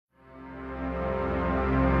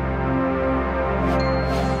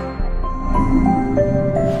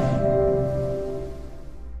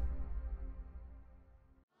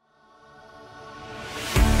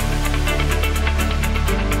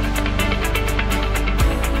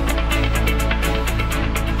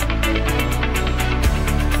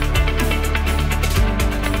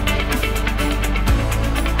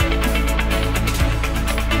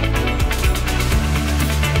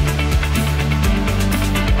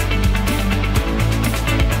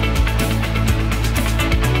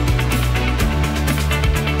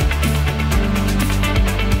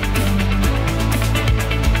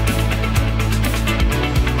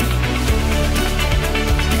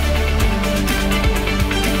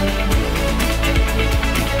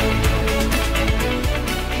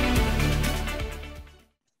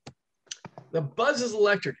Buzz is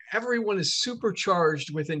electric. Everyone is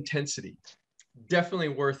supercharged with intensity. Definitely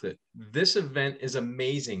worth it. This event is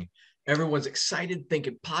amazing. Everyone's excited,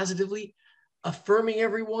 thinking positively, affirming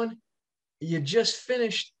everyone. You just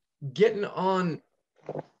finished getting on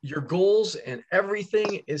your goals and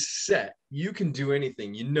everything is set. You can do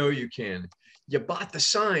anything. You know you can. You bought the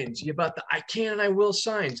signs. You bought the I can and I will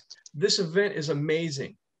signs. This event is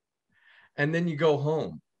amazing. And then you go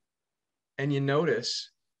home and you notice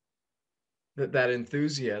that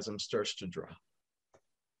enthusiasm starts to drop.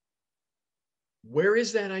 Where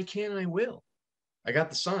is that I can and I will? I got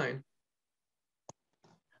the sign.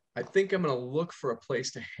 I think I'm going to look for a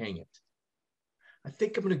place to hang it. I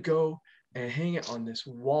think I'm going to go and hang it on this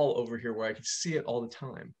wall over here where I can see it all the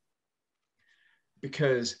time.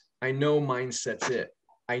 Because I know mindset's it.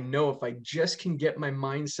 I know if I just can get my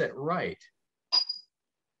mindset right,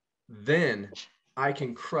 then I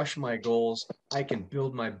can crush my goals. I can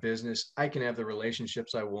build my business. I can have the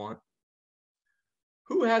relationships I want.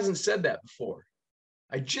 Who hasn't said that before?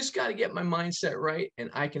 I just got to get my mindset right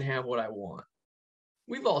and I can have what I want.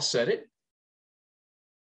 We've all said it.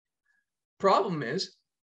 Problem is,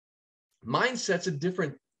 mindset's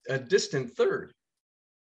a distant third.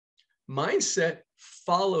 Mindset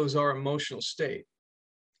follows our emotional state.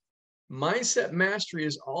 Mindset mastery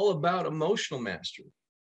is all about emotional mastery.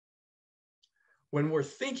 When we're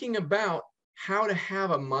thinking about how to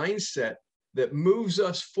have a mindset that moves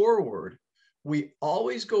us forward, we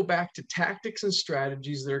always go back to tactics and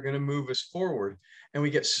strategies that are going to move us forward. And we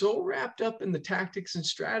get so wrapped up in the tactics and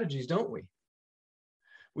strategies, don't we?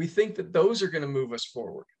 We think that those are going to move us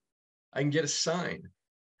forward. I can get a sign.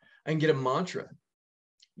 I can get a mantra.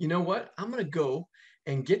 You know what? I'm going to go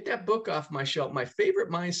and get that book off my shelf, my favorite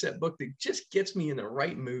mindset book that just gets me in the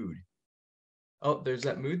right mood. Oh, there's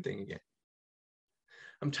that mood thing again.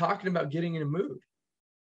 I'm talking about getting in a mood.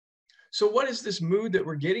 So what is this mood that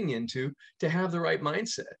we're getting into to have the right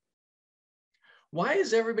mindset? Why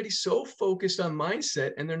is everybody so focused on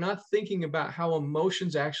mindset and they're not thinking about how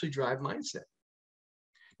emotions actually drive mindset?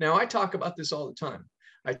 Now, I talk about this all the time.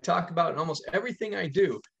 I talk about in almost everything I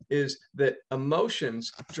do is that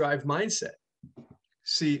emotions drive mindset.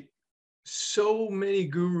 See, so many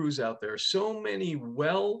gurus out there, so many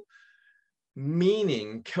well-meaning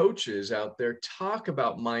coaches out there talk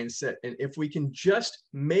about mindset. And if we can just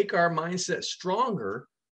make our mindset stronger,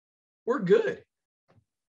 we're good.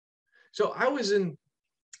 So I was in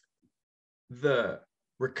the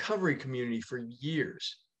recovery community for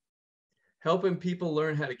years, helping people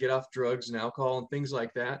learn how to get off drugs and alcohol and things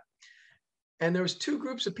like that. And there was two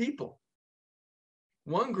groups of people.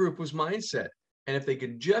 One group was mindset. And if they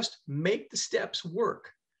could just make the steps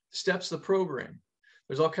work, steps of the program,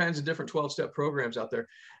 there's all kinds of different 12-step programs out there.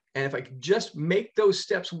 And if I could just make those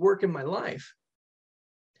steps work in my life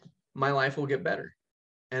will get better.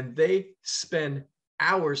 And they spend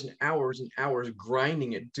hours and hours and hours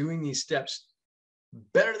grinding it, doing these steps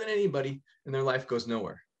better than anybody, and their life goes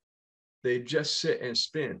nowhere. They just sit and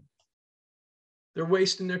spin. They're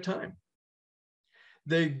wasting their time.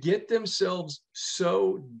 They get themselves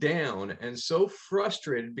so down and so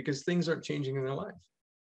frustrated because things aren't changing in their life.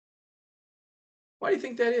 Why do you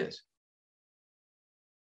think that is?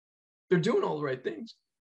 They're doing all the right things.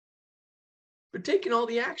 They're taking all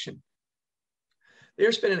the action.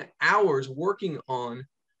 They're spending hours working on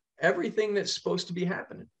everything that's supposed to be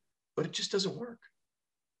happening, but it just doesn't work.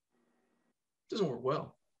 It doesn't work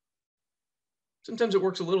well. Sometimes it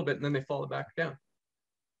works a little bit and then they fall back down.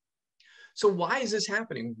 So why is this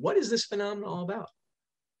happening? What is this phenomenon all about?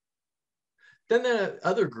 Then the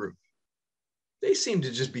other group, they seem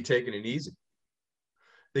to just be taking it easy.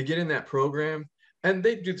 They get in that program and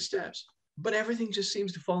they do the steps, but everything just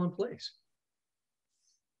seems to fall in place.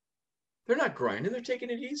 They're not grinding, they're taking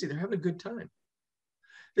it easy. They're having a good time.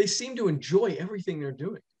 They seem to enjoy everything they're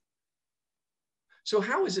doing. So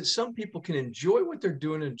how is it some people can enjoy what they're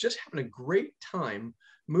doing and just having a great time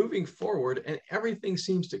moving forward and everything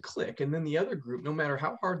seems to click? And then the other group, no matter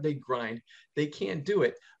how hard they grind, they can't do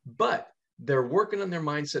it, but they're working on their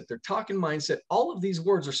mindset. They're talking mindset. All of these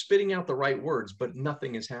words are spitting out the right words, but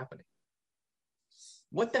nothing is happening.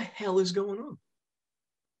 What the hell is going on?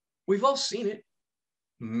 We've all seen it.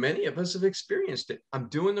 Many of us have experienced it. I'm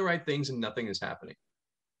doing the right things and nothing is happening.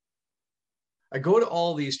 I go to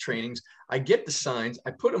all these trainings, I get the signs,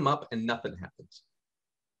 I put them up and nothing happens.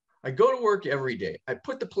 I go to work every day, I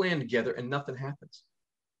put the plan together and nothing happens.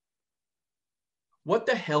 What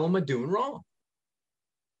the hell am I doing wrong?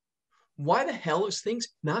 Why the hell is things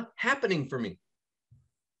not happening for me?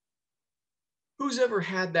 Who's ever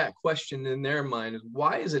had that question in their mind?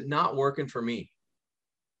 Why is it not working for me?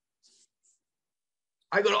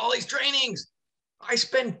 I go to all these trainings. I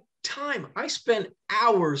spend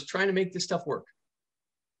hours trying to make this stuff work.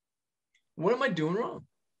 What am I doing wrong?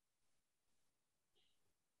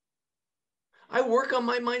 I work on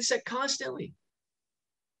my mindset constantly.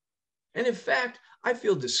 And in fact, I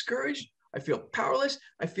feel discouraged. I feel powerless.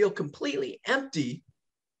 I feel completely empty.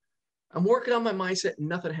 I'm working on my mindset and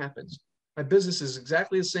nothing happens. My business is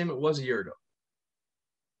exactly the same it was a year ago.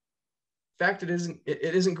 In fact, it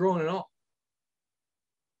isn't growing at all.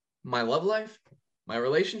 My love life, my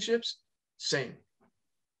relationships, same.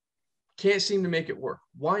 Can't seem to make it work.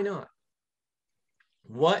 Why not?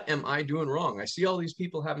 What am I doing wrong? I see all these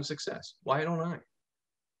people having success. Why don't I?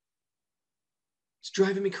 It's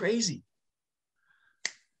driving me crazy.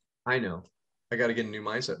 I know. I got to get a new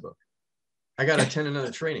mindset book. I got to attend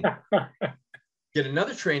another training. Get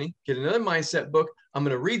another training, get another mindset book. I'm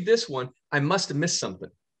going to read this one. I must have missed something.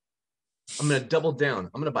 I'm going to double down.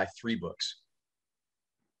 I'm going to buy 3 books.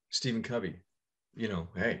 Stephen Covey,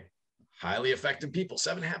 hey, highly effective people,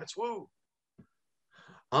 7 habits. Whoa.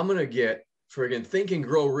 I'm going to get friggin' Think and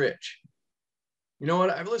Grow Rich. You know what?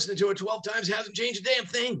 I've listened to it 12 times. Hasn't changed a damn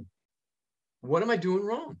thing. What am I doing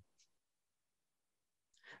wrong?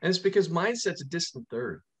 And it's because mindset's a distant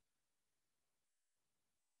third.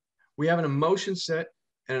 We have an emotion set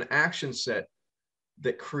and an action set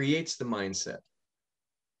that creates the mindset.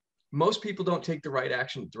 Most people don't take the right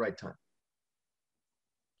action at the right time.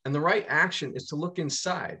 And the right action is to look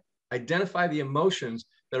inside, identify the emotions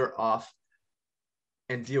that are off,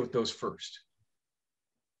 and deal with those first.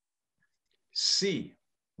 See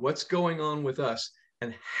what's going on with us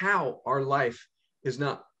and how our life is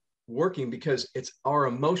not working because it's our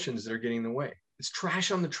emotions that are getting in the way. It's trash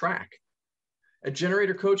on the track. At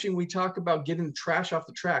Generator Coaching, we talk about getting the trash off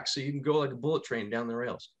the track so you can go like a bullet train down the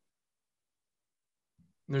rails.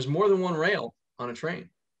 And there's more than one rail on a train.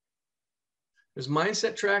 There's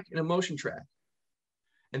mindset track and emotion track.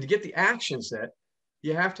 And to get the action set,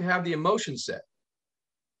 you have to have the emotion set.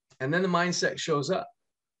 And then the mindset shows up.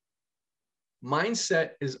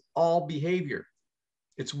 Mindset is all behavior.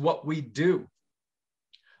 It's what we do.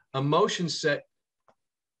 Emotion set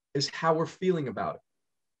is how we're feeling about it.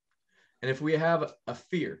 And if we have a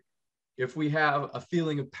fear, if we have a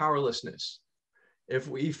feeling of powerlessness, if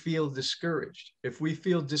we feel discouraged, if we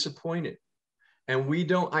feel disappointed, and we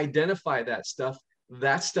don't identify that stuff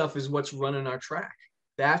is what's running our track.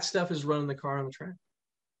 That stuff is running the car on the track.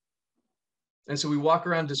 And so we walk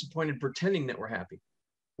around disappointed, pretending that we're happy.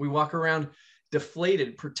 We walk around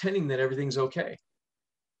deflated, pretending that everything's okay.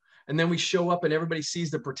 And then we show up and everybody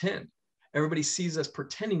sees the pretend. Everybody sees us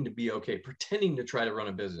pretending to be okay, pretending to try to run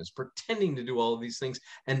a business, pretending to do all of these things,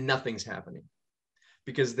 and nothing's happening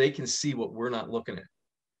because they can see what we're not looking at.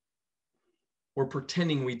 We're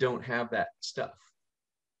pretending we don't have that stuff.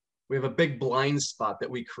 We have a big blind spot that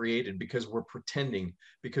we created because we're pretending,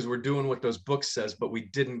 because we're doing what those books says, but we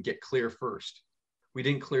didn't get clear first. We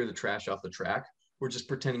didn't clear the trash off the track. We're just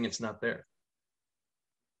pretending it's not there.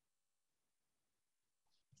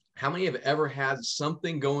 How many have ever had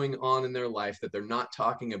something going on in their life that they're not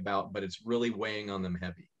talking about, but it's really weighing on them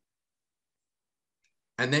heavy?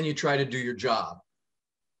 And then you try to do your job.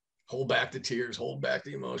 Hold back the tears, hold back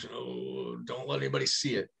the emotion. Oh, don't let anybody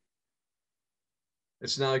see it.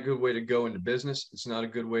 It's not a good way to go into business. It's not a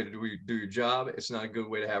good way to do your job. It's not a good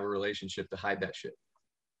way to have a relationship, to hide that shit.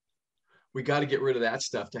 We got to get rid of that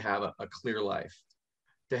stuff to have a clear life,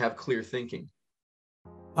 to have clear thinking.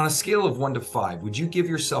 On a scale of 1 to 5, would you give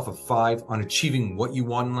yourself a 5 on achieving what you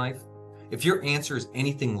want in life? If your answer is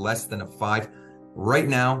anything less than a 5, right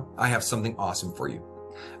now, I have something awesome for you.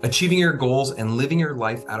 Achieving your goals and living your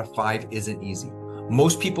life at a 5 isn't easy.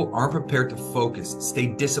 Most people aren't prepared to focus, stay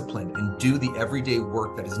disciplined, and do the everyday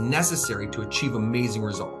work that is necessary to achieve amazing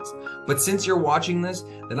results. But since you're watching this,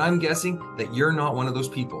 then I'm guessing that you're not one of those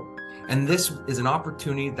people. And this is an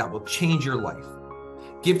opportunity that will change your life.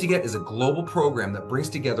 Give to Get is a global program that brings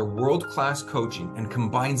together world-class coaching and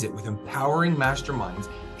combines it with empowering masterminds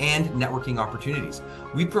and networking opportunities.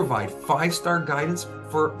 We provide 5-star guidance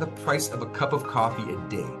for the price of a cup of coffee a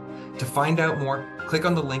day. To find out more, click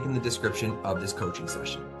on the link in the description of this coaching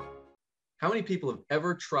session. How many people have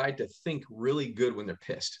ever tried to think really good when they're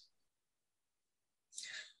pissed?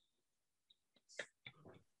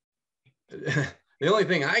 The only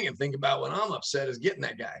thing I can think about when I'm upset is getting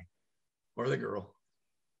that guy or the girl.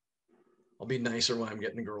 I'll be nicer when I'm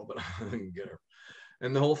getting the girl, but I can get her.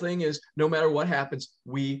 And the whole thing is, no matter what happens,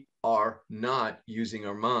 we are not using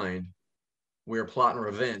our mind. We're plotting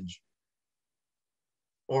revenge.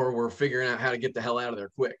 Or we're figuring out how to get the hell out of there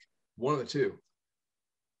quick. One of the two.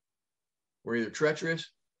 We're either treacherous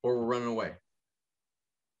or we're running away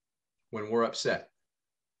when we're upset.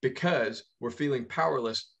 because we're feeling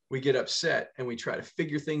powerless, we get upset and we try to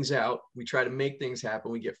figure things out. We try to make things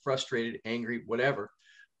happen. We get frustrated, angry, whatever.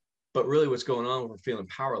 But really what's going on, we're feeling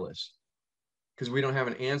powerless because we don't have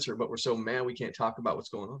an answer, but we're so mad we can't talk about what's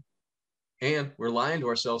going on. And we're lying to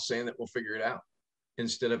ourselves saying that we'll figure it out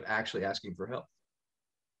instead of actually asking for help.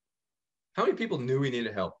 How many people knew we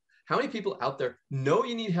needed help? How many people out there know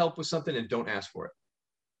you need help with something and don't ask for it?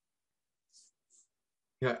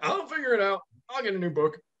 You're like, I'll figure it out. I'll get a new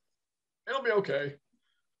book. It'll be okay.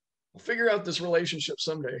 We'll figure out this relationship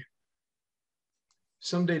someday.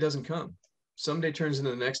 Someday doesn't come. Someday turns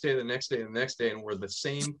into the next day, the next day, the next day, and we're the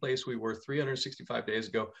same place we were 365 days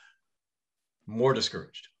ago, more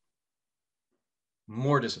discouraged,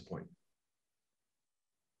 more disappointed.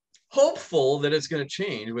 Hopeful that it's going to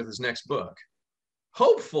change with his next book.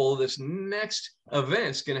 Hopeful this next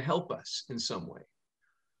event's going to help us in some way.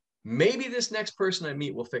 Maybe this next person I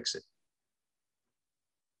meet will fix it.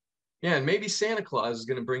 Yeah, and maybe Santa Claus is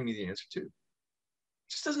going to bring me the answer too. It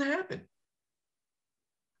just doesn't happen.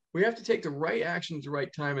 We have to take the right action at the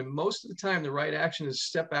right time. And most of the time, the right action is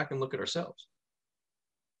step back and look at ourselves.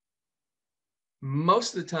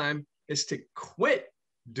 Most of the time, it's to quit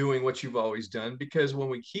doing what you've always done, because when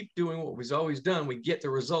we keep doing what we've always done, we get the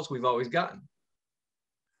results we've always gotten.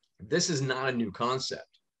 This is not a new concept.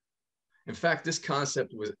 In fact, this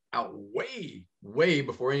concept was out way, way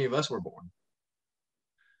before any of us were born.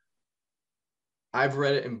 I've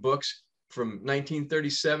read it in books from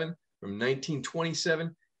 1937, from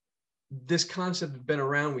 1927. This concept has been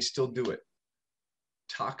around. We still do it.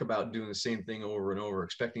 Talk about doing the same thing over and over,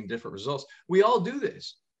 expecting different results. We all do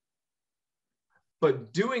this.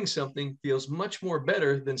 But doing something feels much more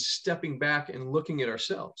better than stepping back and looking at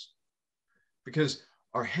ourselves, because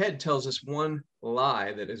our head tells us one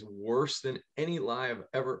lie that is worse than any lie I've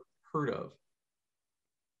ever heard of.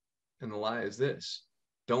 And the lie is this: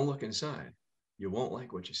 don't look inside. You won't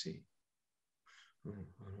like what you see.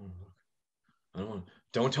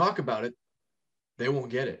 Don't talk about it. They won't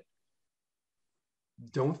get it.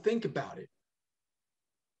 Don't think about it.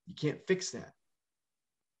 You can't fix that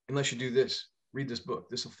unless you do this. Read this book.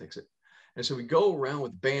 This will fix it. And so we go around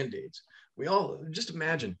with Band-Aids. We all just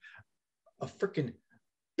imagine a freaking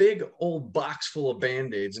big old box full of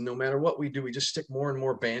Band-Aids. And no matter what we do, we just stick more and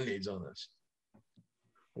more Band-Aids on us.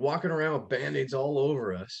 Walking around with Band-Aids all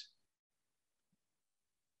over us,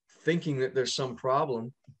 thinking that there's some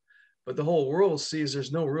problem, but the whole world sees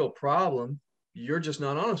there's no real problem. You're just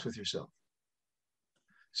not honest with yourself.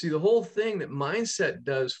 See, the whole thing that mindset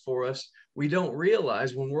does for us, we don't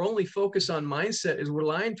realize when we're only focused on mindset, is we're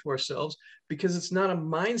lying to ourselves, because it's not a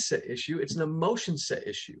mindset issue. It's an emotion set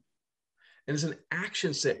issue. And it's an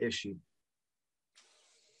action set issue.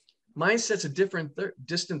 Mindset's a different,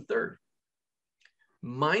 distant third.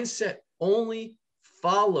 Mindset only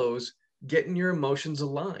follows getting your emotions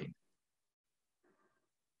aligned.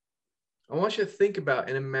 I want you to think about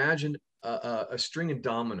and imagine a string of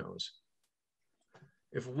dominoes.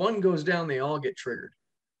 If one goes down, they all get triggered.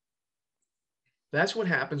 That's what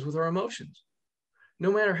happens with our emotions.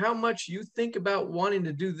 No matter how much you think about wanting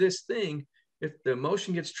to do this thing, if the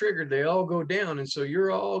emotion gets triggered, they all go down. And so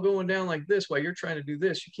you're all going down like this while you're trying to do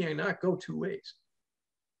this. You cannot go two ways.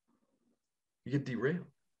 You get derailed.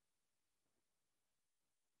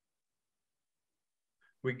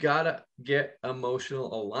 We got to get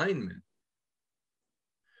emotional alignment.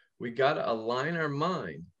 We got to align our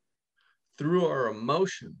mind through our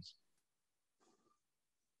emotions.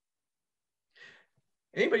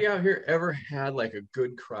 Anybody out here ever had like a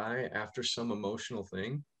good cry after some emotional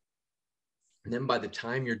thing? And then by the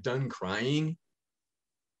time you're done crying,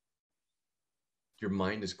 your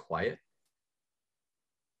mind is quiet.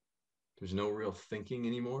 There's no real thinking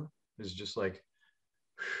anymore. It's just like,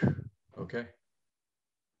 okay.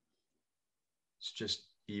 It's just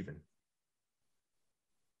even.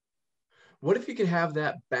 What if you could have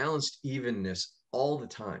that balanced evenness all the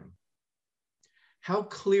time? How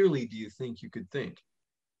clearly do you think you could think?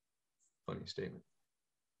 Funny statement.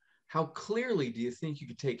 How clearly do you think you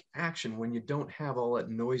could take action when you don't have all that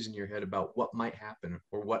noise in your head about what might happen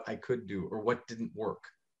or what I could do or what didn't work?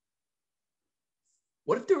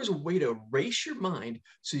 What if there was a way to erase your mind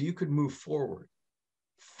so you could move forward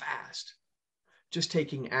fast, just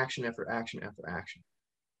taking action after action after action?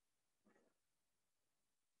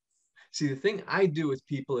 See, the thing I do with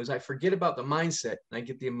people is I forget about the mindset and I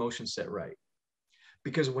get the emotion set right.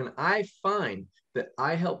 Because when I find that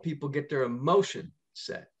I help people get their emotion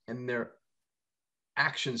set and their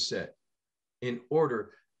action set in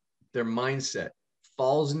order, their mindset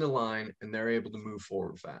falls into line and they're able to move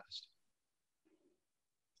forward fast.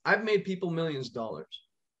 I've made people millions of dollars.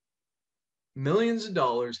 millions of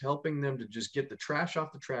dollars helping them to just get the trash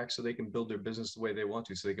off the track so they can build their business the way they want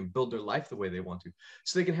to, so they can build their life the way they want to,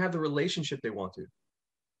 so they can have the relationship they want to.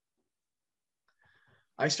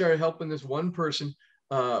 I started helping this one person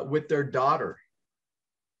with their daughter,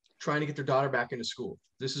 trying to get their daughter back into school.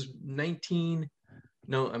 This is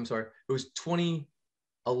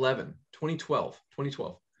 2012.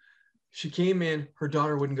 She came in, her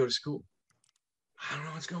daughter wouldn't go to school. I don't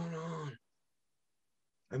know what's going on.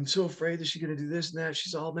 I'm so afraid that she's going to do this and that.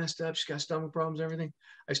 She's all messed up. She's got stomach problems, everything.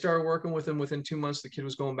 I started working with them. Within 2 months, the kid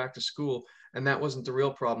was going back to school. And that wasn't the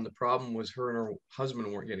real problem. The problem was her and her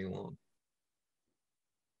husband weren't getting along.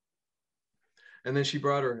 And then she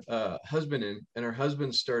brought her husband in, and her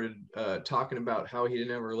husband started talking about how he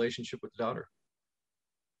didn't have a relationship with the daughter.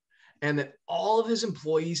 And that all of his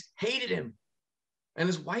employees hated him. And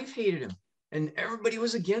his wife hated him. And everybody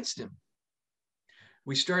was against him.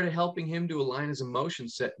 We started helping him to align his emotion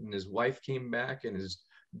set, and his wife came back, and his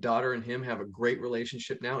daughter and him have a great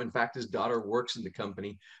relationship now. In fact, his daughter works in the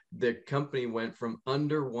company. The company went from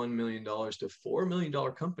under $1 million to $4 million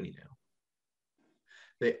company now.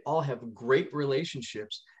 They all have great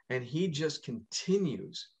relationships, and he just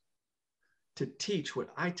continues to teach what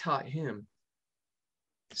I taught him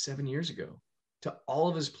 7 years ago to all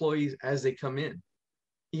of his employees as they come in.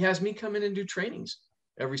 He has me come in and do trainings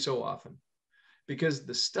every so often, because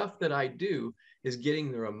the stuff that I do is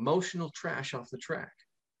getting their emotional trash off the track,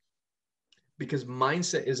 because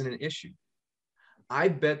mindset isn't an issue. I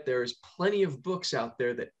bet there's plenty of books out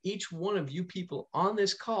there that each one of you people on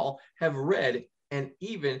this call have read, and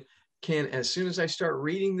even can, as soon as I start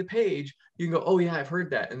reading the page, you can go, oh yeah, I've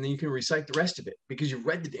heard that. And then you can recite the rest of it because you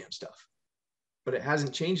read the damn stuff, but it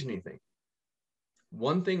hasn't changed anything.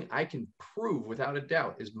 One thing I can prove without a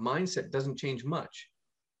doubt is mindset doesn't change much.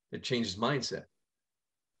 It changes mindset.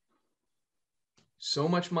 So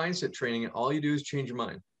much mindset training, and all you do is change your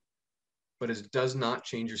mind, but it does not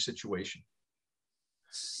change your situation.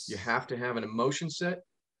 You have to have an emotion set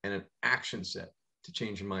and an action set to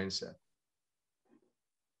change your mindset.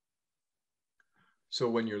 So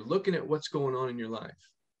when you're looking at what's going on in your life,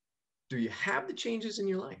 do you have the changes in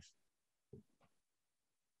your life?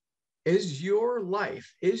 Is your life,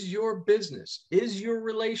 is your business, is your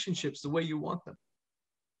relationships the way you want them?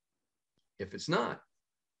 If it's not,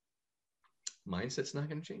 mindset's not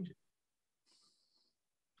going to change it.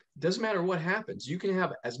 It doesn't matter what happens. You can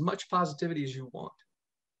have as much positivity as you want,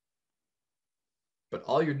 but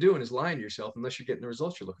all you're doing is lying to yourself unless you're getting the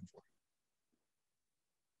results you're looking for.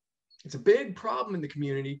 It's a big problem in the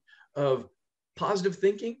community of positive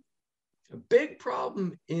thinking, a big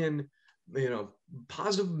problem in,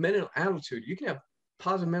 positive mental attitude. You can have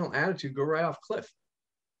positive mental attitude go right off cliff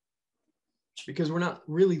because we're not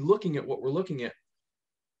really looking at what we're looking at.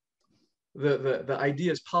 The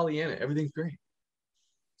idea is Pollyanna, everything's great.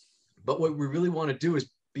 But what we really want to do is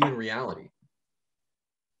be in reality.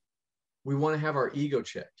 We want to have our ego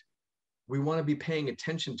checked. We want to be paying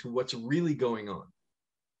attention to what's really going on.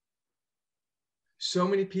 So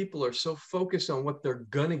many people are so focused on what they're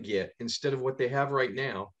gonna get instead of what they have right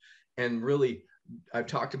now. And really, I've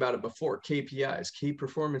talked about it before, KPIs, key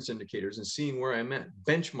performance indicators, and seeing where I'm at,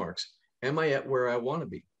 benchmarks. Am I at where I want to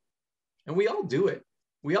be? And we all do it.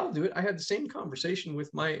 We all do it. I had the same conversation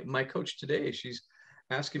with my coach today. She's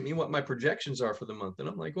asking me what my projections are for the month. And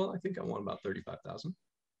I'm like, well, I think I want about 35,000.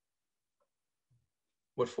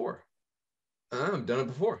 What for? I've done it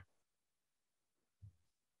before.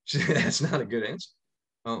 That's not a good answer.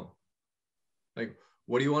 Oh, like,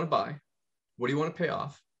 what do you want to buy? What do you want to pay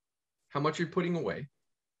off? How much are you putting away?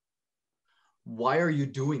 Why are you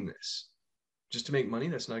doing this? Just to make money?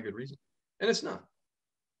 That's not a good reason. And it's not.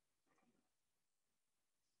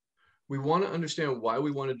 We want to understand why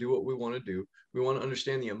we want to do what we want to do. We want to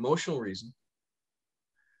understand the emotional reason.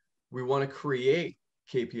 We want to create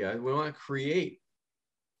KPIs. We want to create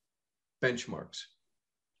benchmarks.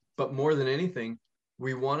 But more than anything,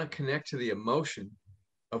 we want to connect to the emotion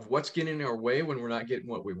of what's getting in our way when we're not getting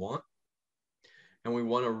what we want. And we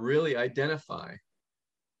want to really identify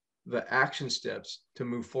the action steps to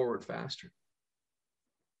move forward faster.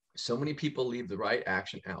 So many people leave the right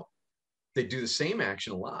action out. They do the same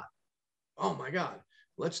action a lot. Oh my God,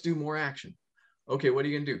 let's do more action. Okay, what are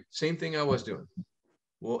you going to do? Same thing I was doing.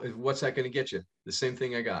 Well, what's that going to get you? The same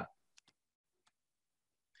thing I got.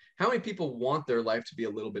 How many people want their life to be a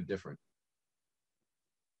little bit different?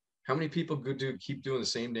 How many people keep doing the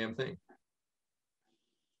same damn thing?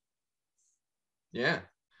 Yeah.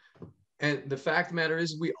 And the fact of the matter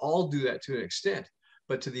is we all do that to an extent,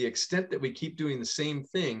 but to the extent that we keep doing the same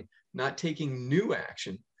thing, not taking new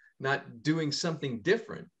action, not doing something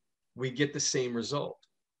different, we get the same result.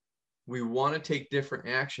 We want to take different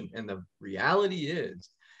action. And the reality is,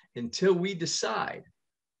 until we decide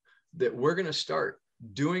that we're going to start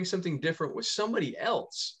doing something different with somebody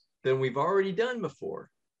else than we've already done before,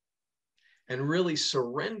 and really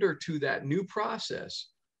surrender to that new process,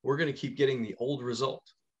 we're going to keep getting the old result.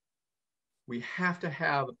 We have to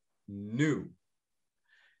have new,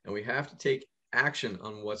 and we have to take action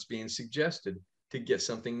on what's being suggested to get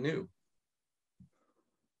something new.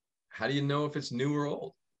 How do you know if it's new or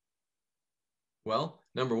old? Well,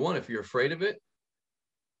 number one, if you're afraid of it,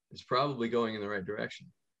 it's probably going in the right direction.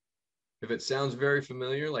 If it sounds very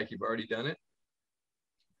familiar, like you've already done it,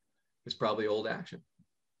 it's probably old action.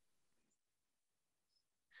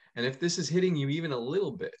 And if this is hitting you even a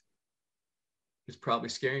little bit, it's probably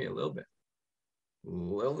scaring you a little bit. A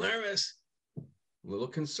little nervous, a little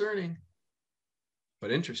concerning,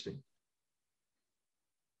 but interesting.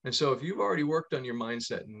 And so if you've already worked on your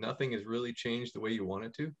mindset and nothing has really changed the way you want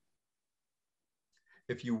it to,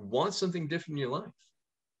 if you want something different in your life,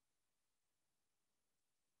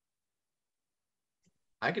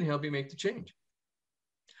 I can help you make the change.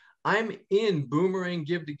 I'm in Boomerang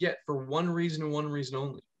Give to Get for one reason and one reason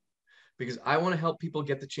only, because I want to help people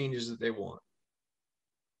get the changes that they want.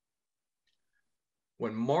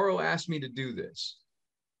 When Morrow asked me to do this,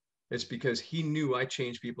 it's because he knew I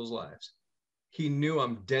change people's lives. He knew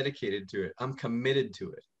I'm dedicated to it. I'm committed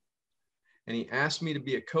to it. And he asked me to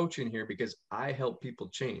be a coach in here because I help people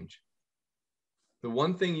change. The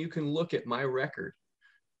one thing you can look at my record,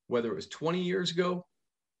 whether it was 20 years ago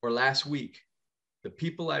or last week, the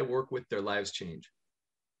people I work with, their lives change.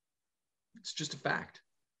 It's just a fact.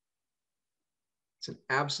 It's an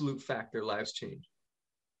absolute fact. Their lives change.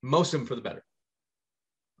 Most of them for the better.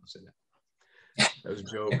 I'll say that. That was a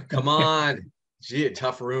joke. Come on. Gee, a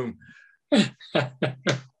tough room. The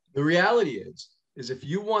reality is if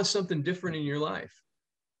you want something different in your life,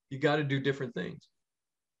 you got to do different things.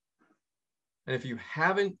 And if you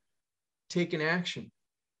haven't taken action,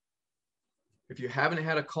 if you haven't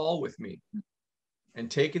had a call with me and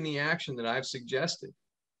taken the action that I've suggested,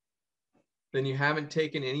 then you haven't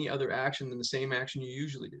taken any other action than the same action you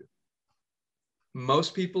usually do.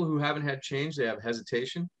 Most people who haven't had change, they have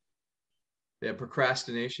hesitation, they have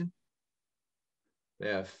procrastination, they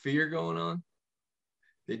have fear going on,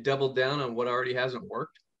 they double down on what already hasn't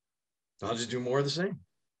worked. I'll just do more of the same.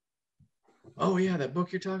 Oh yeah, that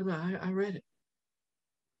book you're talking about, I read it.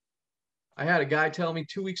 I had a guy tell me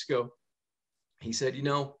 2 weeks ago, he said, you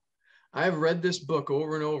know, I've read this book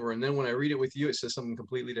over and over, and then when I read it with you, it says something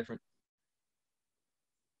completely different.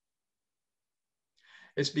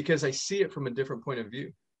 It's because I see it from a different point of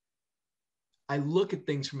view. I look at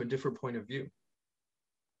things from a different point of view.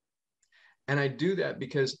 And I do that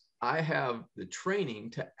because I have the training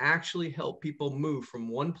to actually help people move from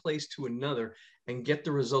one place to another and get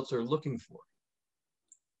the results they're looking for.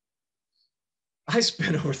 I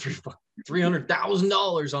spent over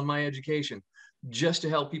 $300,000 on my education just to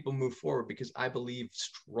help people move forward because I believe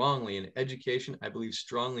strongly in education. I believe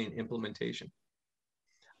strongly in implementation.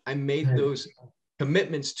 I made those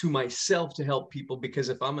commitments to myself to help people because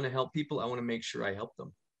if I'm going to help people, I want to make sure I help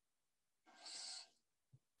them.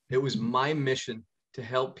 It was my mission to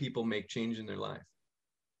help people make change in their life.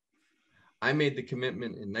 I made the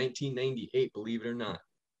commitment in 1998, believe it or not,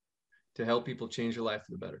 to help people change their life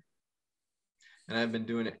for the better. And I've been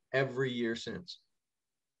doing it every year since.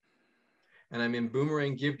 And I'm in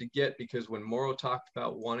Boomerang Give to Get because when Morrow talked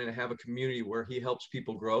about wanting to have a community where he helps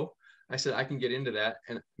people grow, I said, I can get into that.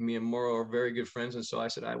 And me and Morrow are very good friends. And so I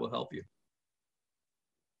said, I will help you.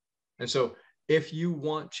 And so if you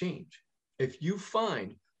want change, if you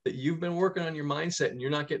find that you've been working on your mindset and you're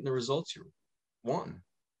not getting the results you want,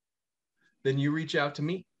 then you reach out to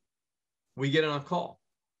me. We get on a call.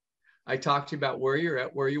 I talk to you about where you're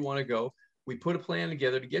at, where you want to go. We put a plan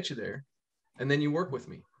together to get you there. And then you work with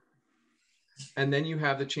me. And then you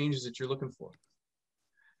have the changes that you're looking for.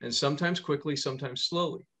 And sometimes quickly, sometimes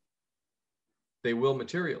slowly. They will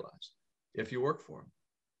materialize if you work for them.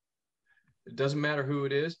 It doesn't matter who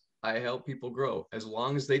it is. I help people grow. As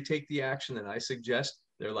long as they take the action that I suggest,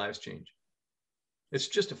 their lives change. It's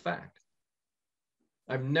just a fact.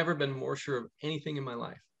 I've never been more sure of anything in my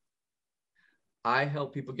life. I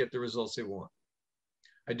help people get the results they want.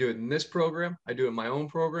 I do it in this program. I do it in my own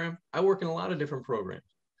program. I work in a lot of different programs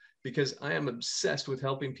because I am obsessed with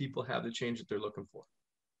helping people have the change that they're looking for.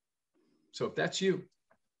 So if that's you,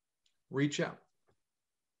 reach out.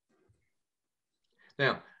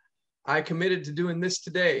 Now, I committed to doing this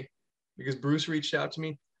today because Bruce reached out to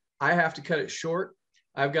me. I have to cut it short.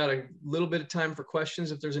 I've got a little bit of time for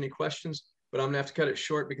questions if there's any questions, but I'm gonna have to cut it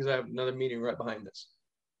short because I have another meeting right behind this.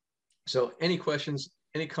 So any questions,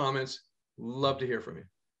 any comments, love to hear from you.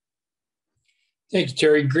 Thank you,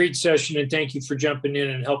 Terry. Great session, and thank you for jumping in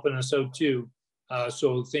and helping us out too.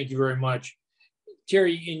 So thank you very much.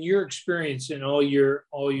 Terry, in your experience in all your,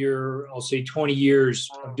 I'll say 20 years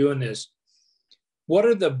of doing this, what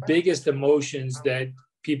are the biggest emotions that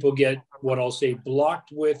people get, what I'll say, blocked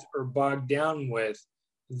with or bogged down with,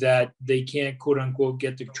 that they can't, quote unquote,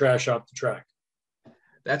 get the trash off the track?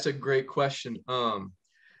 That's a great question.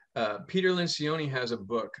 Peter Lencioni has a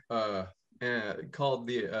book called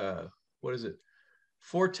what is it?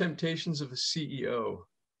 4 Temptations of a CEO.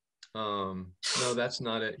 No, that's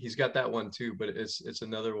not it. He's got that one too, but it's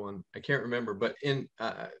another one. I can't remember, but in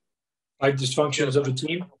 5 Dysfunctions of a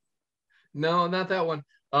Team. No, not that one.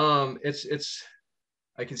 It's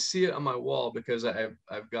I can see it on my wall because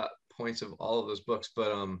I've got points of all of those books,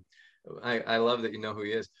 but I love that you know who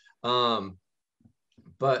he is.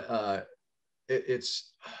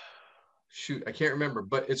 It's shoot, I can't remember,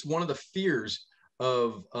 but it's one of the fears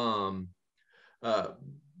of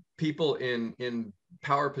people in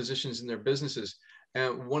power positions in their businesses,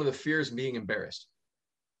 and one of the fears being embarrassed.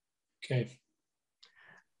 Okay.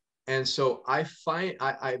 And so I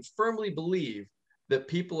firmly believe that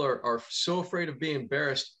people are so afraid of being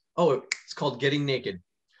embarrassed. Oh, it's called getting naked,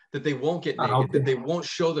 that they won't get naked, Okay. that they won't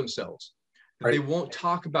show themselves, that Right. they won't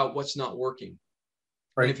talk about what's not working.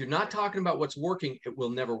 Right. And if you're not talking about what's working, it will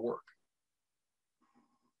never work.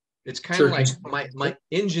 It's kind of like my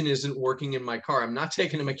engine isn't working in my car. I'm not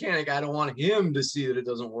taking a mechanic. I don't want him to see that it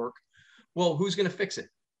doesn't work. Well, who's going to fix it?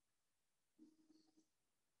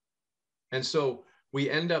 And so we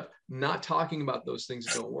end up not talking about those things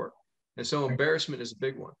that don't work. And so embarrassment is a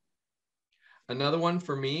big one. Another one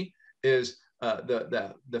for me is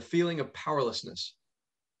the feeling of powerlessness.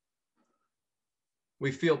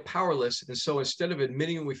 We feel powerless. And so instead of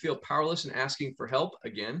admitting we feel powerless and asking for help,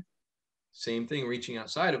 again, same thing, reaching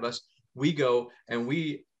outside of us, we go and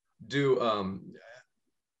we do,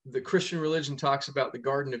 the Christian religion talks about the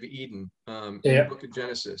Garden of Eden in the book of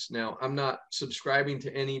Genesis. Now, I'm not subscribing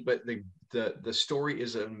to any, but the story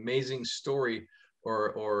is an amazing story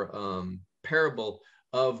or parable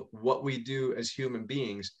of what we do as human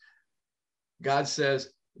beings. God says,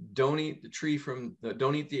 don't eat the tree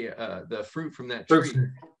don't eat the fruit from that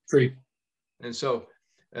tree. And so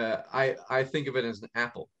I think of it as an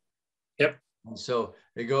apple. Yep. And so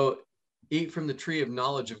they go eat from the tree of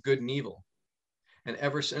knowledge of good and evil. And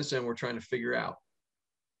ever since then, we're trying to figure out,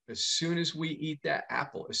 as soon as we eat that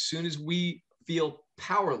apple, as soon as we feel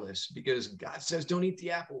powerless because God says, don't eat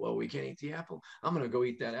the apple. Well, we can't eat the apple. I'm going to go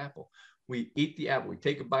eat that apple. We eat the apple, we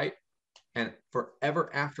take a bite, and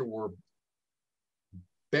forever after we're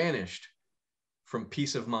banished from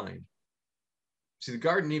peace of mind. See, the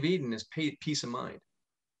Garden of Eden is peace of mind.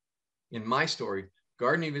 In my story,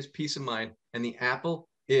 Garden of Eden is peace of mind, and the apple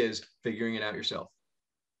is figuring it out yourself.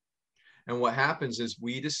 And what happens is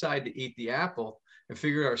we decide to eat the apple and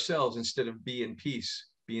figure it ourselves instead of be in peace,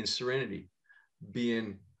 be in serenity, be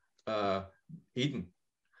in Eden.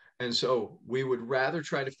 And so we would rather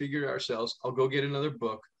try to figure it ourselves. I'll go get another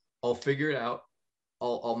book. I'll figure it out.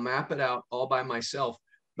 I'll map it out all by myself.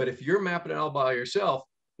 But if you're mapping it all by yourself,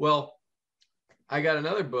 well, I got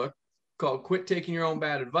another book called Quit Taking Your Own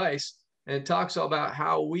Bad Advice. And it talks all about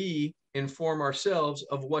how we inform ourselves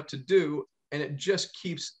of what to do. And it just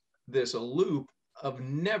keeps this a loop of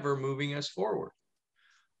never moving us forward.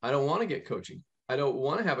 I don't want to get coaching. I don't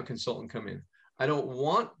want to have a consultant come in. I don't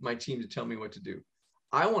want my team to tell me what to do.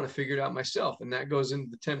 I want to figure it out myself. And that goes into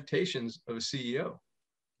the temptations of a CEO.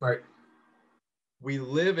 Right. We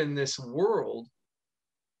live in this world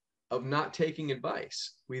of not taking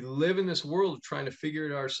advice. We live in this world of trying to figure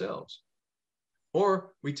it ourselves.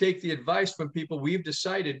 Or we take the advice from people we've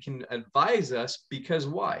decided can advise us because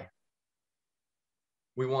why?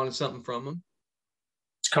 We wanted something from them.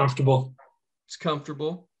 It's comfortable. It's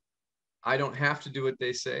comfortable. I don't have to do what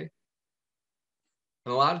they say.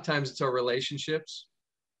 And a lot of times it's our relationships,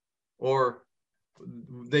 or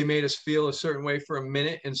they made us feel a certain way for a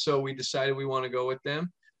minute, and so we decided we want to go with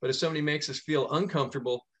them. But if somebody makes us feel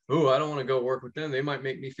uncomfortable, oh, I don't want to go work with them. They might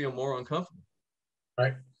make me feel more uncomfortable.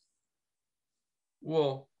 Right.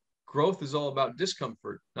 Well, growth is all about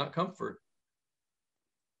discomfort, not comfort.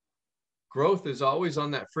 Growth is always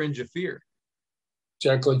on that fringe of fear.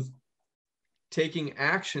 Exactly. Taking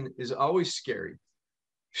action is always scary.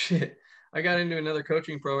 Shit. I got into another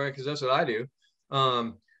coaching program because that's what I do.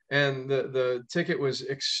 And the ticket was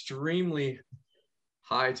extremely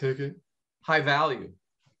high ticket, high value,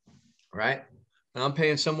 right? And I'm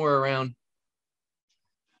paying somewhere around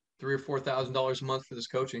 $3,000 or $4,000 a month for this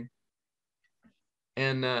coaching.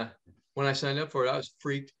 And when I signed up for it, I was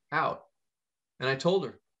freaked out. And I told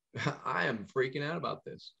her, I am freaking out about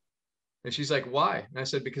this. And she's like, why? And I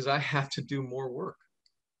said, because I have to do more work.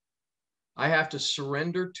 I have to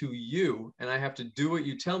surrender to you, and I have to do what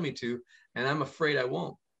you tell me to. And I'm afraid I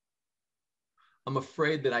won't. I'm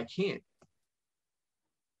afraid that I can't.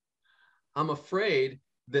 I'm afraid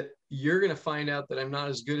that you're going to find out that I'm not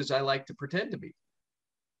as good as I like to pretend to be.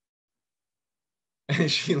 And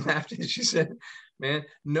she laughed and she said, man,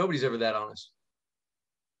 nobody's ever that honest.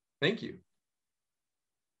 Thank you.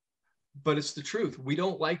 But it's the truth. We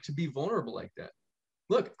don't like to be vulnerable like that.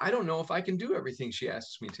 Look, I don't know if I can do everything she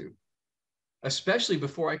asks me to, especially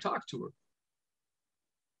before I talk to her.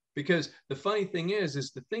 Because the funny thing is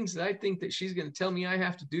the things that I think that she's going to tell me I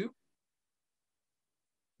have to do,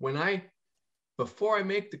 before I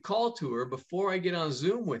make the call to her, before I get on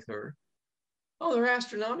Zoom with her, oh, they're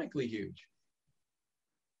astronomically huge.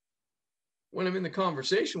 When I'm in the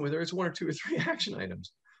conversation with her, it's 1 or 2 or 3 action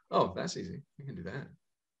items. Oh, that's easy. I can do that.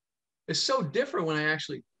 It's so different when I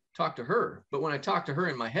actually talk to her. But when I talk to her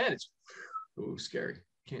in my head, it's, ooh, scary.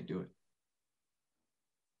 Can't do it.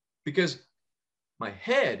 Because my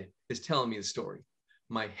head is telling me the story.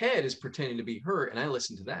 My head is pretending to be her, and I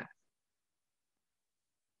listen to that.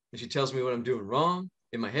 And she tells me what I'm doing wrong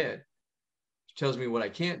in my head. She tells me what I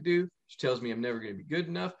can't do. She tells me I'm never going to be good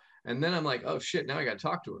enough. And then I'm like, oh, shit, now I got to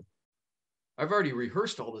talk to her. I've already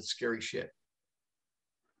rehearsed all this scary shit.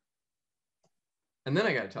 And then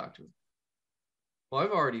I got to talk to her. Well,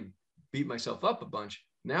 I've already beat myself up a bunch.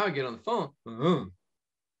 Now I get on the phone.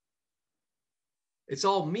 It's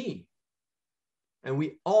all me. And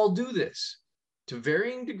we all do this to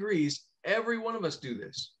varying degrees. Every one of us do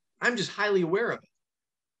this. I'm just highly aware of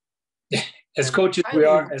it. As coaches, we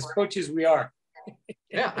are. As coaches, we are.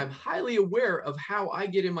 Yeah, I'm highly aware of how I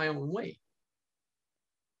get in my own way.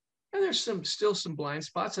 And there's still some blind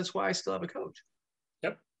spots. That's why I still have a coach.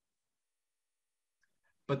 Yep.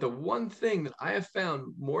 But the one thing that I have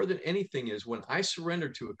found more than anything is when I surrender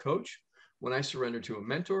to a coach, when I surrender to a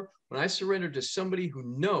mentor, when I surrender to somebody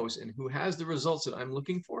who knows and who has the results that I'm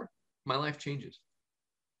looking for, my life changes.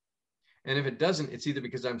 And if it doesn't, it's either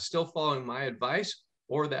because I'm still following my advice,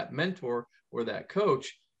 or that mentor or that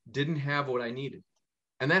coach didn't have what I needed.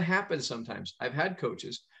 And that happens sometimes. I've had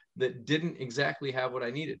coaches that didn't exactly have what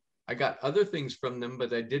I needed. I got other things from them,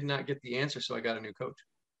 but I did not get the answer, so I got a new coach.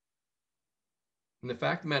 And the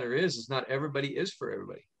fact of the matter is not everybody is for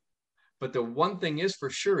everybody. But the one thing is for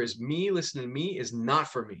sure is me listening to me is not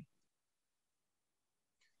for me.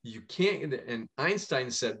 You can't, and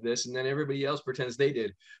Einstein said this, and then everybody else pretends they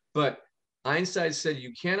did. But Einstein said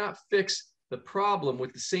you cannot fix the problem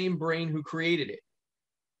with the same brain who created it.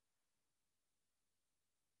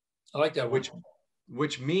 I like that one.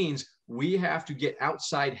 Which means we have to get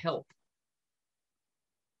outside help.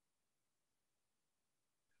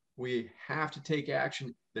 We have to take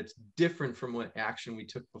action that's different from what action we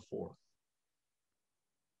took before.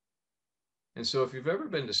 And so if you've ever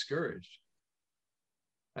been discouraged,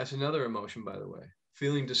 that's another emotion, by the way,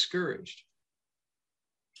 feeling discouraged.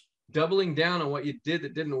 Doubling down on what you did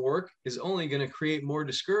that didn't work is only going to create more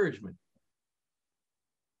discouragement.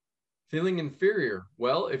 Feeling inferior.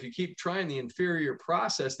 Well, if you keep trying the inferior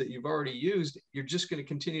process that you've already used, you're just going to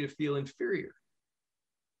continue to feel inferior.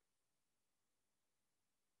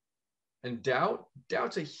 And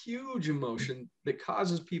doubt's a huge emotion that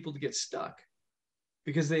causes people to get stuck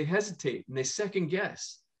because they hesitate and they second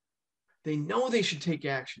guess. They know they should take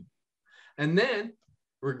action. And then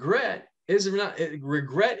regret is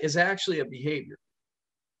actually a behavior.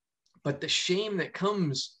 But the shame that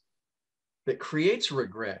creates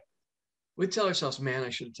regret, we tell ourselves, man, I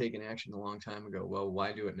should have taken action a long time ago. Well,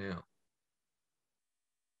 why do it now?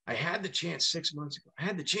 I had the chance 6 months ago. I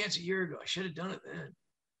had the chance a year ago. I should have done it then.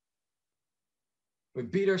 We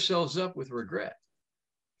beat ourselves up with regret.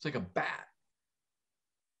 It's like a bat.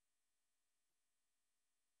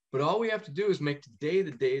 But all we have to do is make today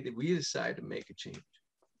the day that we decide to make a change.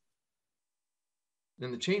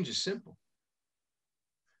 And the change is simple.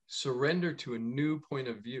 Surrender to a new point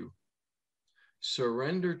of view.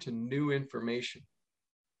 Surrender to new information.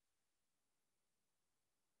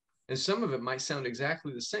 And some of it might sound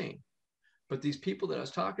exactly the same. But these people that I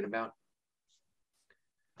was talking about,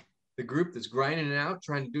 the group that's grinding it out,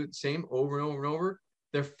 trying to do it the same over and over and over,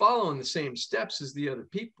 they're following the same steps as the other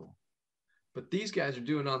people. But these guys are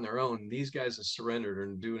doing it on their own. These guys have surrendered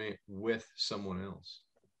and doing it with someone else.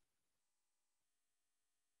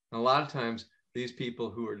 And a lot of times, these people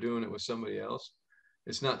who are doing it with somebody else,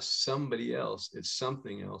 it's not somebody else, it's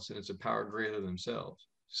something else, and it's a power greater than themselves.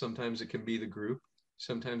 Sometimes it can be the group.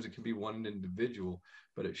 Sometimes it can be one individual,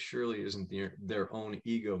 but it surely isn't their own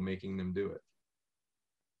ego making them do it.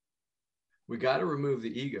 We got to remove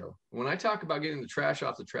the ego. When I talk about getting the trash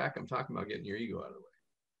off the track, I'm talking about getting your ego out of the way.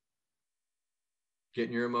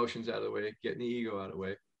 Getting your emotions out of the way, getting the ego out of the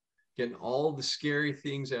way, getting all the scary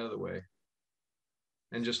things out of the way,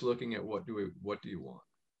 and just looking at what do you want?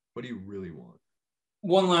 What do you really want?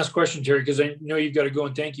 One last question, Terry, because I know you've got to go,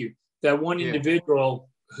 and thank you. That one individual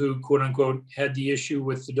who, quote unquote, had the issue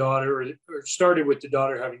with the daughter, or started with the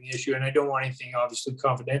daughter having the issue, and I don't want anything obviously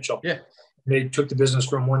confidential. Yeah. They took the business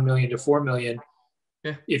from 1 million to 4 million.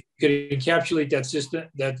 Yeah. If you could encapsulate that system,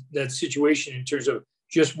 that situation in terms of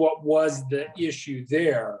just what was the issue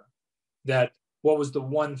there, that what was the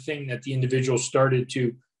one thing that the individual started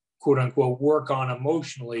to, quote unquote, work on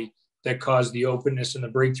emotionally that caused the openness and the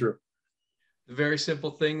breakthrough? The very simple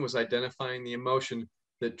thing was identifying the emotion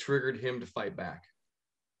that triggered him to fight back.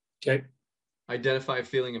 Okay. Identify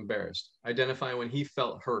feeling embarrassed. Identify when he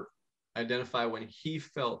felt hurt. Identify when he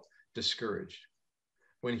felt discouraged,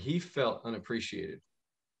 when he felt unappreciated,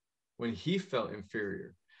 when he felt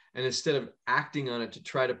inferior. And instead of acting on it to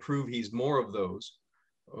try to prove he's more of those,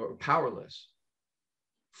 or powerless,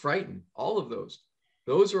 frightened, all of those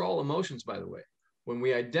are all emotions, by the way. When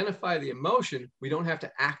we identify the emotion, we don't have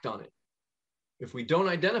to act on it. If we don't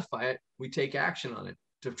identify it, we take action on it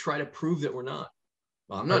to try to prove that we're not.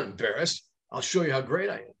 Well, I'm not embarrassed. I'll show you how great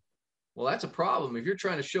I am. Well, that's a problem. If you're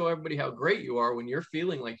trying to show everybody how great you are when you're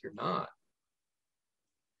feeling like you're not.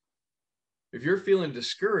 If you're feeling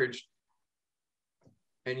discouraged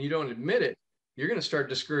and you don't admit it, you're going to start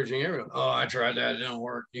discouraging everyone. Oh, I tried that. It didn't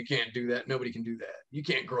work. You can't do that. Nobody can do that. You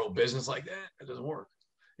can't grow a business like that. It doesn't work.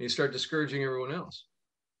 And you start discouraging everyone else.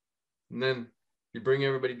 And then you bring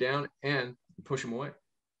everybody down and you push them away.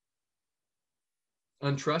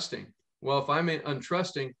 Untrusting. Well, if I'm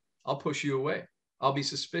untrusting, I'll push you away. I'll be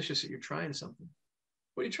suspicious that you're trying something.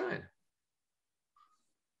 What are you trying?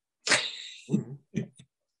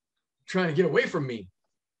 Trying to get away from me.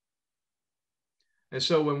 And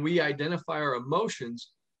so when we identify our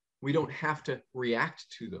emotions, we don't have to react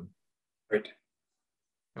to them. Right.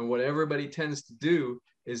 And what everybody tends to do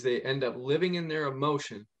is they end up living in their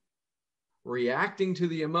emotion, reacting to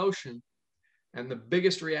the emotion. And the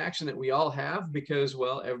biggest reaction that we all have, because,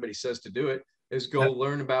 well, everybody says to do it, is go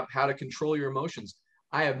learn about how to control your emotions.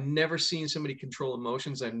 I have never seen somebody control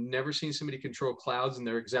emotions. I've never seen somebody control clouds, and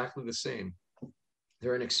they're exactly the same.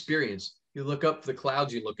 They're an experience. You look up the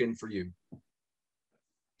clouds, you look in for you.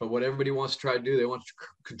 But what everybody wants to try to do, they want to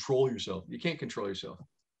control yourself. You can't control yourself.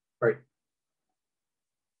 Right.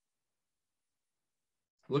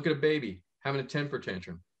 Look at a baby having a temper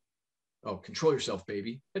tantrum. Oh, control yourself,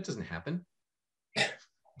 baby. That doesn't happen.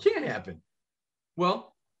 Can't happen.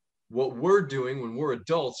 Well, what we're doing when we're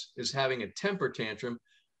adults is having a temper tantrum.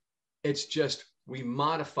 It's just we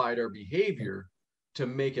modified our behavior to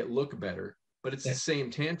make it look better, but it's the same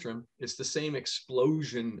tantrum. It's the same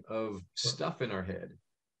explosion of stuff in our head.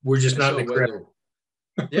 We're just not in the crowd.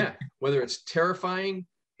 Whether it's terrifying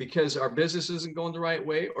because our business isn't going the right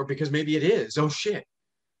way, or because maybe it is. Oh shit,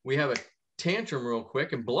 we have a tantrum real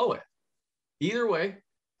quick and blow it. Either way.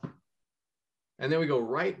 And then we go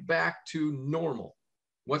right back to normal.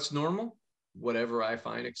 What's normal? Whatever I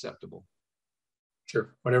find acceptable.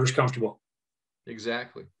 Sure. Whatever's comfortable.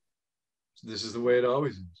 Exactly. So this is the way it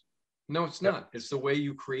always is. No, it's not. It's the way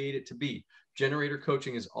you create it to be. Generator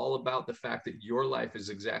coaching is all about the fact that your life is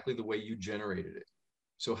exactly the way you generated it.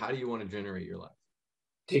 So how do you want to generate your life?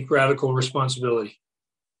 Take radical responsibility.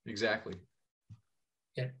 Exactly.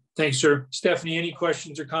 Yeah. Thanks, sir. Stephanie, any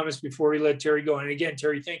questions or comments before we let Terry go? And again,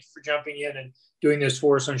 Terry, thank you for jumping in and doing this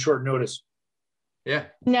for us on short notice. Yeah.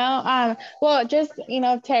 No, well, just,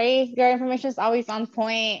 Terry, your information is always on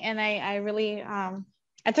point, and I really,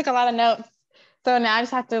 I took a lot of notes. So now I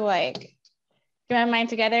just have to get my mind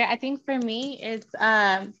together. I think for me, it's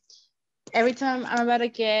every time I'm about to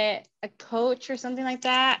get a coach or something like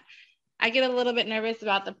that, I get a little bit nervous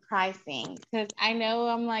about the pricing, because I know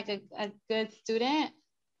I'm like a good student,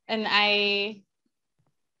 and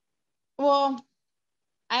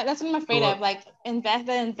that's what I'm afraid of, the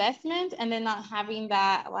investment and then not having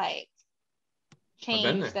that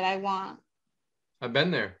change that I want. I've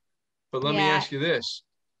been there, but let me ask you this,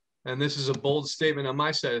 and this is a bold statement on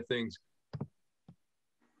my side of things,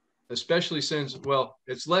 especially since, well,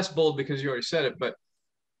 it's less bold because you already said it, but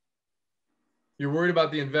you're worried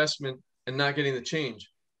about the investment and not getting the change.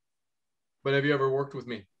 But have you ever worked with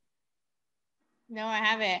me? No, I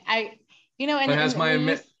haven't.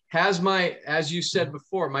 As you said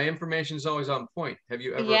before, my information is always on point. Have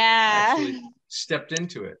you ever actually stepped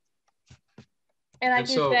into it? And like And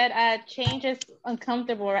you so- said, change is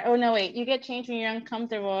uncomfortable, right? Oh no, wait, you get change when you're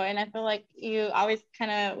uncomfortable, and I feel like you always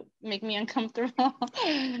kind of make me uncomfortable.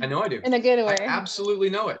 I know I do. In a good I way. absolutely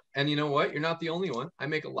know it. And you know what? You're not the only one. I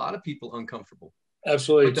make a lot of people uncomfortable.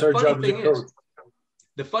 Absolutely. But It's the our funny job as a thing coach. is,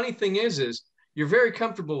 the funny thing is you're very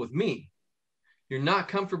comfortable with me. You're not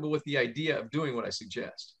comfortable with the idea of doing what I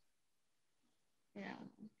suggest. Yeah.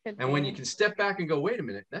 Could And when you be. can step back and go, wait a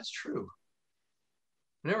minute, that's true.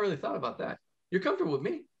 I never really thought about that. You're comfortable with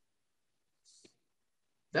me.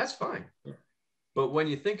 That's fine. But when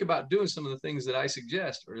you think about doing some of the things that I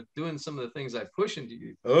suggest or doing some of the things I push into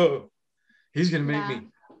you, oh, he's going to make me.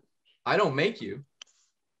 I don't make you.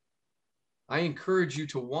 I encourage you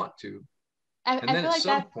to want to. And I then feel at like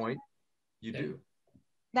some point, you Yeah. do.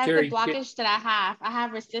 that's Terry, the blockage that I have. I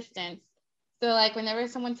have resistance. So like whenever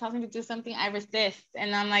someone tells me to do something, I resist,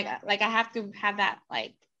 and I'm like I have to have that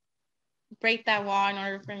like break that wall in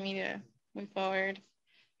order for me to move forward.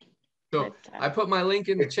 So But, I put my link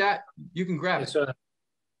in the chat. You can grab it. It's,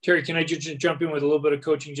 Terry, can I just jump in with a little bit of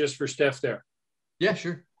coaching just for Steph there? Yeah,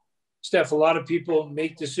 sure. Steph, a lot of people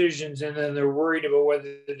make decisions and then they're worried about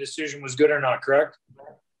whether the decision was good or not, correct?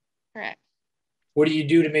 Correct. What do you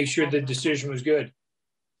do to make sure the decision was good?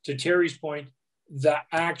 To Terry's point, the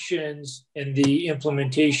actions and the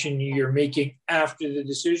implementation you're making after the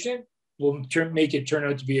decision will make it turn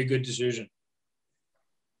out to be a good decision.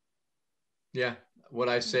 Yeah. What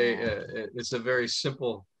I say, Yeah. it's a very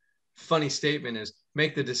simple, funny statement is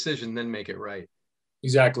make the decision, then make it right.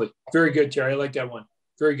 Exactly. Very good, Terry. I like that one.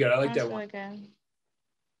 Very good. I like That's that one. really good.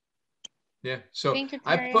 Yeah. So Thank you,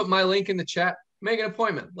 I Terry. put my link in the chat. Make an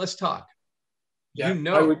appointment. Let's talk. Yeah, You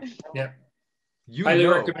know. I would, yeah. You Highly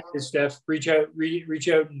know. recommend it, Steph. Reach out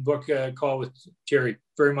and book a call with Terry.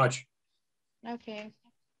 Very much. Okay.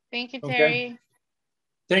 Thank you, Okay. Terry.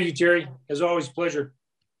 Thank you, Terry. As always, pleasure.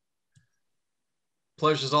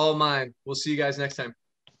 Pleasure's all mine. We'll see you guys next time.